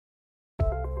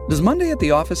Does Monday at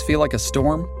the office feel like a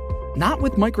storm? Not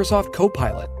with Microsoft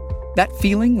Copilot. That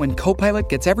feeling when Copilot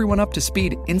gets everyone up to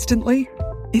speed instantly?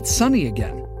 It's sunny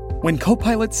again. When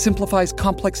Copilot simplifies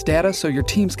complex data so your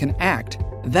teams can act,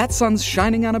 that sun's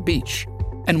shining on a beach.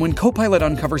 And when Copilot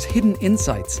uncovers hidden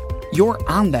insights, you're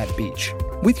on that beach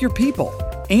with your people,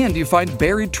 and you find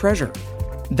buried treasure.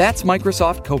 That's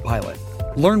Microsoft Copilot.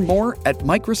 Learn more at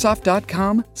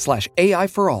Microsoft.com/AI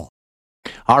for all.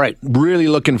 All right, really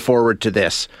looking forward to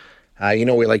this. We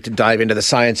like to dive into the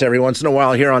science every once in a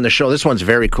while here on the show. This one's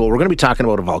very cool. We're going to be talking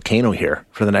about a volcano here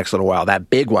for the next little while,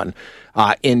 that big one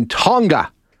in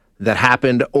Tonga that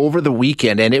happened over the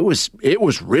weekend, and it was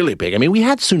really big. I mean, we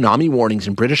had tsunami warnings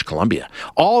in British Columbia,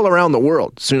 all around the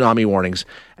world, tsunami warnings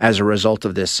as a result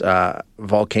of this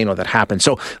volcano that happened.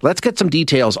 So let's get some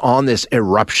details on this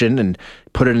eruption and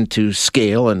put it into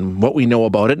scale and what we know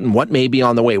about it and what may be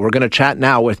on the way. We're going to chat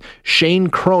now with Shane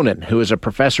Cronin, who is a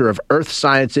professor of earth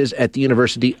sciences at the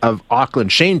University of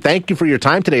Auckland. Shane, thank you for your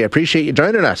time today. I appreciate you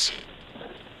joining us.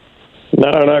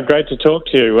 No, great to talk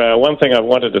to you. One thing I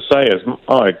wanted to say is,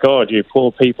 oh, God, you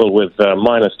poor people with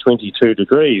minus 22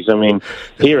 degrees. I mean,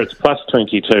 here it's plus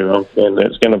 22, and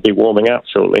it's going to be warming up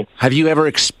shortly. Have you ever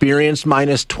experienced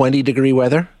minus 20-degree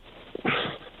weather?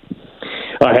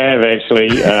 I have, actually,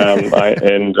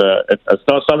 it's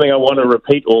not something I want to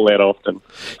repeat all that often.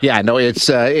 Yeah, no, it's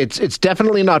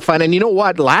definitely not fun. And you know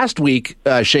what? Last week,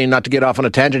 Shane, not to get off on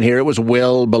a tangent here, it was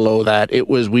well below that.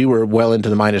 We were well into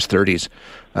the minus 30s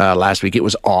last week. It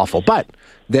was awful. But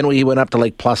then we went up to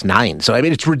like plus 9. So, I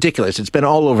mean, it's ridiculous. It's been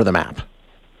all over the map.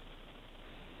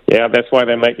 Yeah, that's why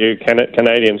they make you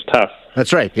Canadians tough.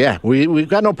 That's right. Yeah, we've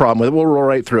got no problem with it. We'll roll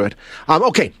right through it.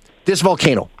 Okay, this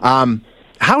volcano.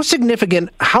 How significant,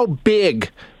 how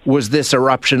big was this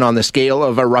eruption on the scale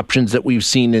of eruptions that we've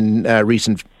seen in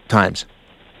recent times?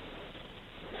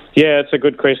 Yeah, it's a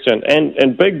good question.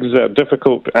 And big's a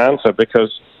difficult answer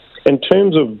because in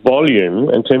terms of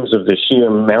volume, in terms of the sheer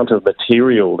amount of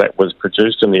material that was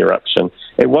produced in the eruption,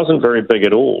 it wasn't very big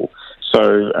at all.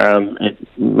 So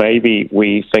maybe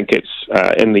we think it's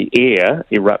in the air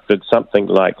erupted something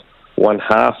like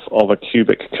 1/2 of a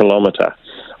cubic kilometre.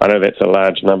 I know that's a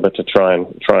large number to try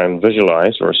and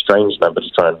visualize, or a strange number to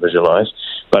try and visualize,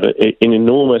 but an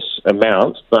enormous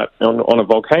amount. But on a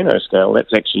volcano scale,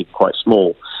 that's actually quite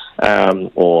small,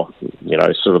 or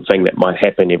sort of thing that might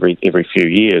happen every few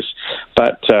years,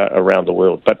 but around the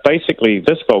world. But basically,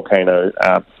 this volcano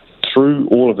threw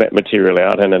all of that material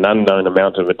out and an unknown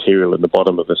amount of material in the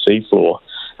bottom of the seafloor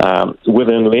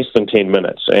within less than 10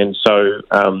 minutes, and so.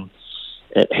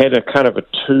 It had a kind of a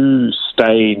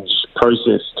two-stage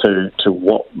process to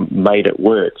what made it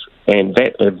work, and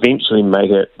that eventually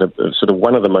made it sort of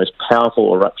one of the most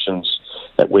powerful eruptions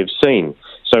that we've seen.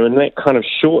 So in that kind of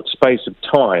short space of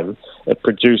time, it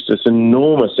produced this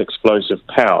enormous explosive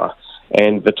power,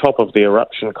 and the top of the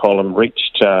eruption column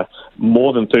reached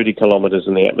more than 30 kilometres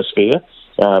in the atmosphere.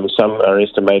 Some are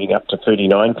estimating up to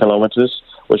 39 kilometres,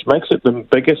 which makes it the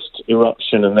biggest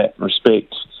eruption in that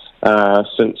respect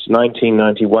since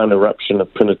 1991 eruption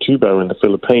of Pinatubo in the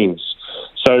Philippines.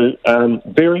 So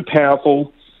very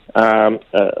powerful, a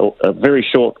very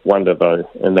short wonder, though,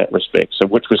 in that respect, so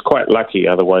which was quite lucky.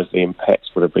 Otherwise, the impacts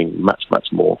would have been much,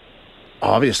 much more.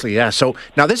 Obviously, yeah. So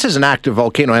now this is an active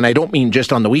volcano, and I don't mean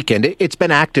just on the weekend. It's been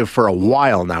active for a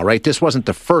while now, right? This wasn't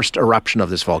the first eruption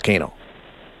of this volcano.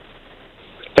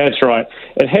 That's right.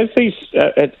 It has these.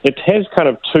 It has kind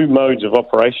of two modes of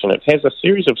operation. It has a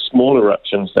series of small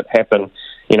eruptions that happen,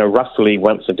 roughly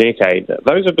once a decade.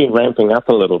 Those have been ramping up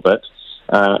a little bit,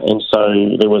 and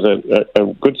so there was a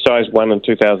good-sized one in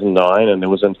 2009, and there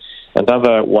was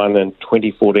another one in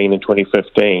 2014 and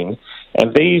 2015.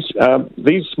 And these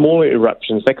smaller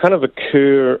eruptions, they kind of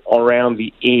occur around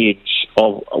the edge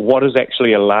of what is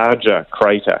actually a larger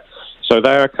crater. So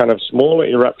they are kind of smaller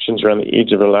eruptions around the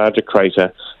edge of a larger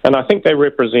crater, and I think they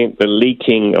represent the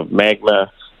leaking of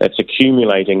magma that's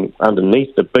accumulating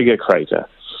underneath the bigger crater.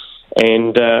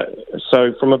 And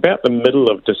so from about the middle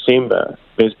of December,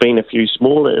 there's been a few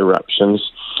smaller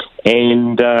eruptions,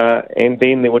 and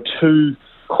then there were two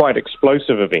quite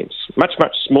explosive events, much,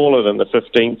 much smaller than the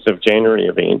 15th of January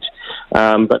event,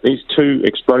 but these two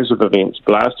explosive events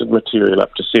blasted material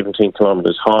up to 17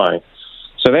 kilometres high.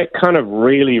 So that kind of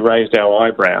really raised our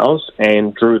eyebrows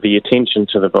and drew the attention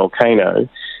to the volcano.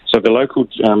 So the local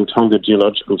Tonga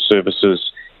Geological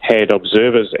Services had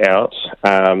observers out,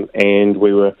 and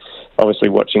we were obviously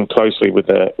watching closely with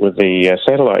the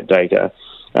satellite data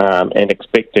and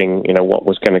expecting, what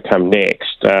was going to come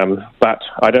next. But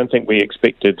I don't think we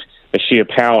expected the sheer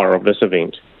power of this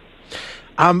event.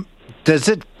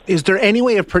 Is there any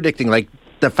way of predicting, like,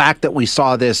 the fact that we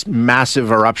saw this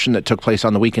massive eruption that took place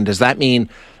on the weekend, does that mean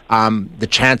the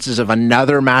chances of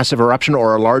another massive eruption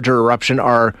or a larger eruption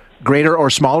are greater or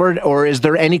smaller, or is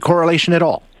there any correlation at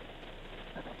all?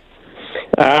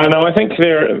 No, I think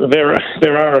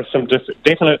there are some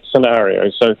definite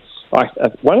scenarios. So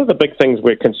one of the big things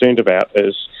we're concerned about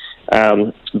is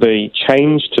the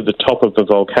change to the top of the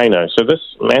volcano. So this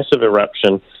massive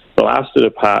eruption blasted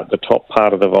apart the top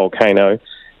part of the volcano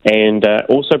and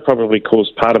also probably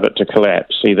caused part of it to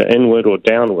collapse, either inward or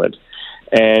downward.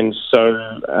 And so,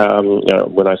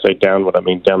 when I say downward, I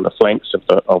mean down the flanks of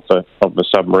the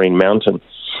submarine mountain.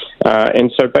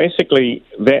 And so basically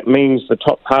that means the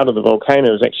top part of the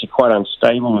volcano is actually quite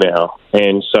unstable now.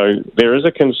 And so there is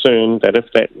a concern that if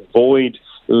that void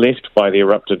left by the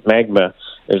erupted magma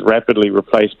is rapidly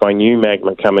replaced by new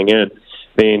magma coming in,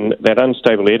 then that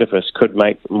unstable edifice could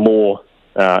make more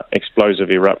explosive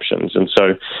eruptions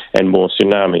and more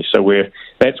tsunamis. So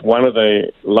that's one of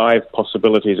the live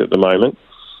possibilities at the moment.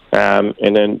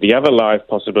 And then the other live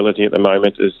possibility at the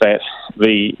moment is that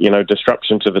the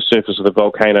disruption to the surface of the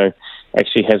volcano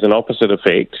actually has an opposite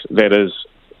effect. That is,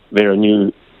 there are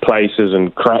new places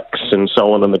and cracks and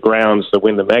so on in the ground, so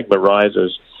when the magma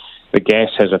rises, the gas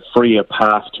has a freer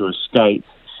path to escape.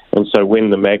 And so when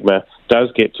the magma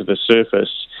does get to the surface,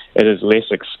 it is less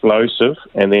explosive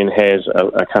and then has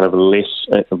a kind of less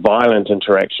violent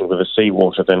interaction with the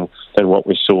seawater than what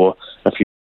we saw a few.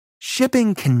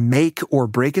 Shipping can make or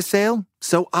break a sale,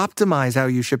 so optimize how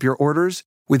you ship your orders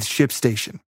with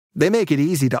ShipStation. They make it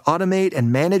easy to automate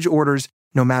and manage orders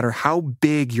no matter how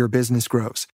big your business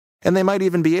grows. And they might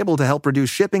even be able to help reduce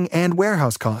shipping and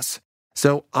warehouse costs.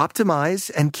 So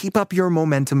optimize and keep up your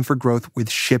momentum for growth with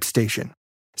ShipStation.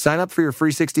 Sign up for your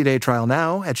free 60-day trial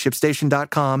now at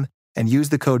ShipStation.com and use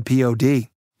the code POD.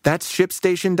 That's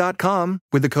ShipStation.com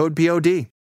with the code POD.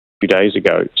 Few days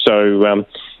ago. So,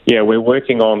 we're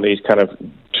working on these kind of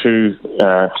two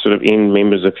sort of end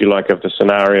members, if you like, of the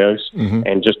scenarios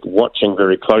and just watching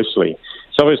very closely.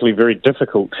 It's obviously very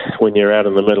difficult when you're out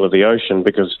in the middle of the ocean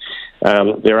because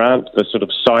there aren't the sort of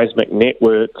seismic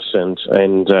networks and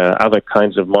other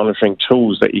kinds of monitoring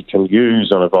tools that you can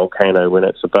use on a volcano when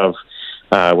it's above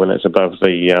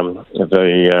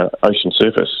the ocean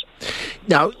surface.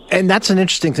 Now, and that's an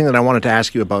interesting thing that I wanted to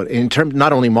ask you about in terms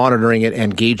not only monitoring it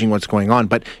and gauging what's going on,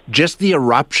 but just the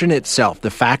eruption itself,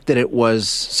 the fact that it was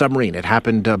submarine, it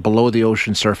happened below the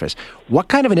ocean surface. What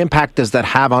kind of an impact does that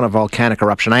have on a volcanic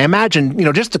eruption? I imagine,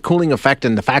 just the cooling effect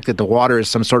and the fact that the water is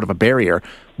some sort of a barrier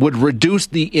would reduce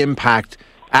the impact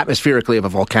atmospherically of a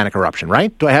volcanic eruption,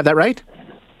 right? Do I have that right?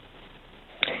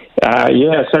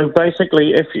 So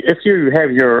basically, if you have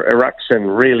your eruption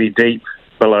really deep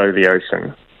below the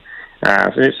ocean,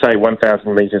 so let's say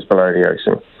 1,000 meters below the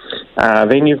ocean,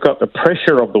 then you've got the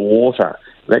pressure of the water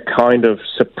that kind of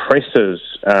suppresses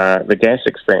the gas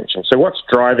expansion. So what's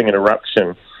driving an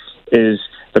eruption is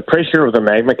the pressure of the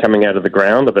magma coming out of the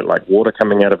ground, a bit like water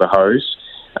coming out of a hose,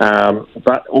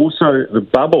 but also the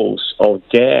bubbles of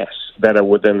gas that are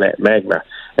within that magma.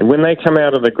 And when they come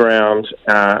out of the ground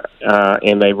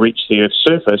and they reach the Earth's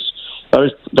surface,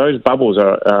 those bubbles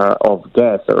of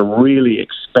gas are really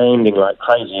expanding like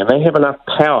crazy, and they have enough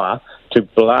power to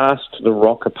blast the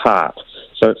rock apart.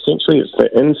 So essentially it's the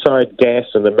inside gas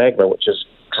in the magma which is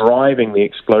driving the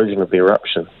explosion of the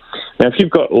eruption. Now, if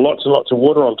you've got lots and lots of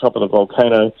water on top of the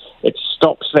volcano, it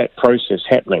stops that process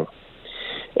happening.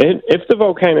 If the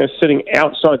volcano is sitting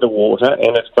outside the water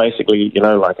and it's basically,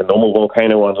 like a normal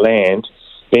volcano on land,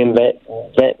 then that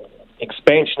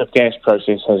expansion of gas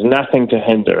process has nothing to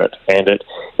hinder it, and it,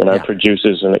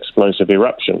 produces an explosive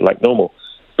eruption like normal.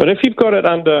 But if you've got it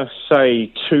under,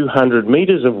 say, 200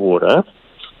 meters of water,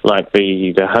 like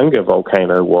the Hunger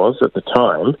volcano was at the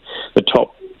time, the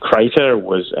top crater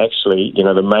was actually,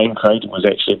 the main crater was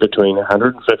actually between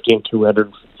 150 and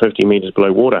 250 meters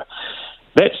below water.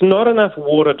 That's not enough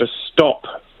water to stop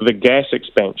the gas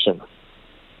expansion,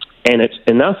 and it's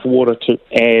enough water to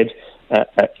add an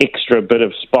extra bit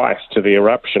of spice to the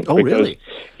eruption. Oh, because really?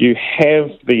 You have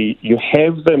the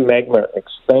magma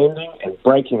expanding and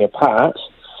breaking apart,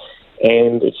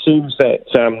 and it seems that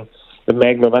the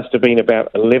magma must have been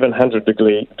about 1,100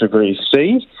 degrees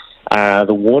C.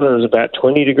 The water is about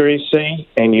 20 degrees C,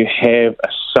 and you have a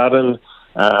sudden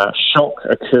shock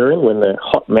occurring when the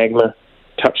hot magma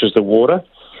touches the water.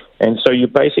 And so you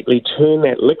basically turn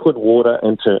that liquid water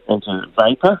into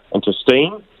vapor, into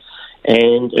steam,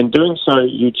 and in doing so,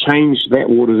 you change that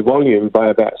water's volume by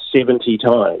about 70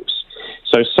 times.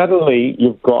 So suddenly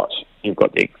you've got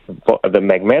the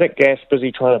magmatic gas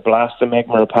busy trying to blast the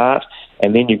magma apart,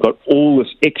 and then you've got all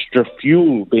this extra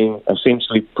fuel being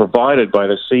essentially provided by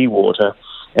the seawater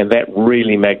and that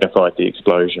really magnified the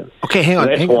explosion. Okay, hang on.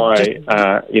 That's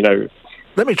why,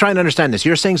 Let me try and understand this.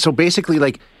 You're saying, so basically,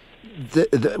 like,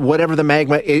 whatever the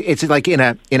magma, it's like in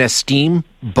a steam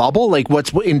bubble, like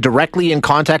what's directly in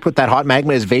contact with that hot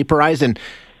magma is vaporized, and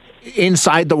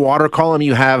inside the water column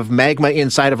you have magma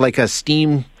inside of like a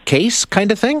steam case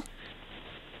kind of thing?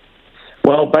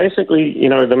 Well, basically,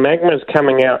 the magma is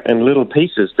coming out in little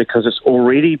pieces because it's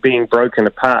already being broken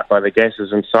apart by the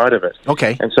gases inside of it.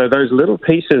 Okay. And so those little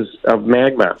pieces of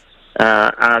magma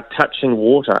are touching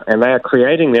water, and they are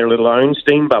creating their little own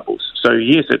steam bubbles. So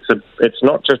yes, it's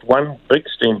not just one big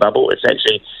steam bubble; it's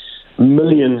actually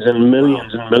millions and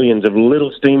millions and millions of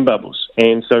little steam bubbles.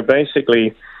 And so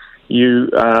basically, you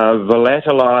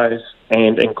volatilize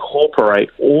and incorporate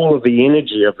all of the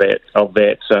energy of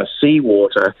that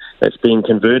seawater that's being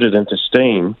converted into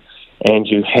steam, and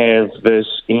you have this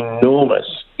enormous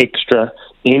extra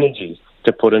energy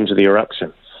to put into the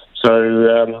eruption.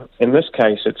 So in this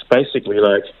case, it's basically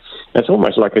it's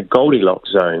almost like a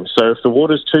Goldilocks zone. So if the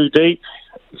water's too deep,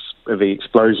 the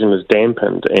explosion is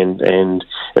dampened, and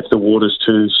if the water's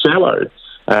too shallow,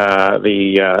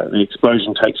 the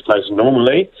explosion takes place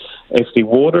normally. If the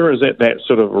water is at that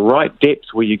sort of right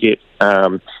depth where you get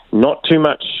not too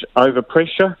much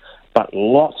overpressure, but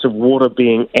lots of water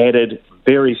being added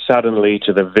very suddenly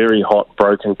to the very hot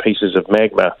broken pieces of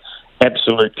magma,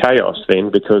 absolute chaos then,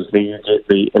 because then you get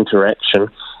the interaction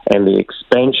and the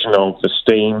expansion of the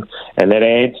steam, and that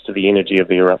adds to the energy of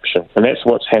the eruption. And that's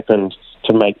what's happened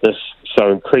to make this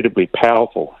so incredibly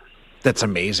powerful. That's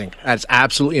amazing. That's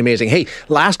absolutely amazing. Hey,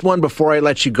 last one before I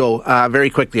let you go,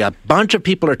 very quickly. A bunch of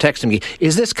people are texting me.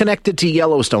 Is this connected to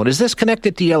Yellowstone? Is this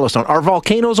connected to Yellowstone? Are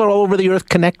volcanoes all over the earth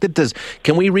connected?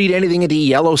 Can we read anything into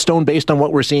Yellowstone based on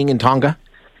what we're seeing in Tonga?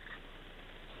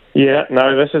 Yeah,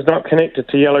 no, this is not connected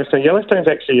to Yellowstone. Yellowstone's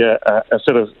actually a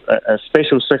sort of a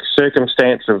special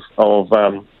circumstance of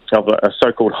a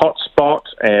so-called hotspot,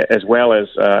 as well as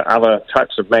other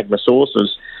types of magma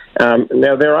sources.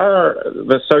 Now, there are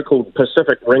the so-called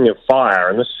Pacific Ring of Fire,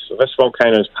 and this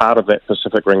volcano is part of that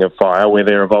Pacific Ring of Fire, where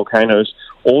there are volcanoes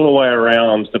all the way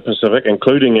around the Pacific,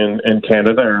 including in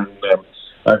Canada and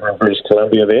over in British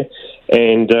Columbia there.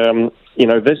 And,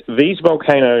 these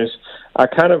volcanoes are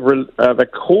kind of they're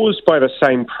caused by the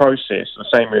same process, the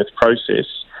same Earth process,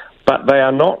 but they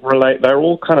are not related. They're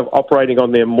all kind of operating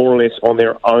on more or less on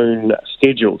their own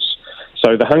schedules.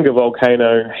 So the Hunger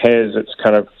volcano has its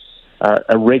kind of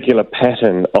a regular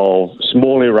pattern of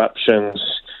small eruptions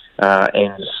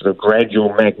and sort of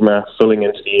gradual magma filling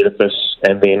into the edifice,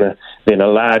 and then a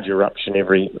large eruption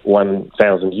every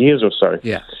 1,000 years or so.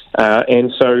 Yeah.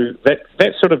 And so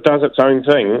that sort of does its own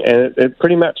thing, and it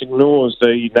pretty much ignores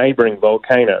the neighbouring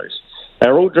volcanoes.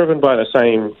 They're all driven by the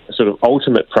same sort of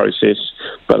ultimate process,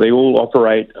 but they all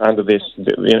operate under this.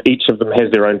 Each of them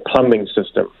has their own plumbing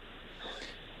system.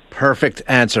 Perfect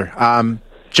answer.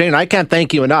 Shane, I can't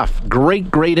thank you enough.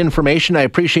 Great information. I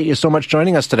appreciate you so much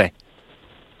joining us today.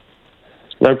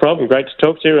 No problem. Great to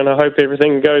talk to you, and I hope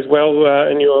everything goes well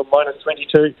in your minus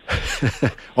 22.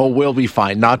 Oh, we'll be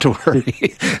fine. Not to worry.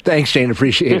 Thanks, Shane.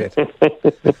 Appreciate it.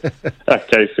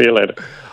 Okay, see you later.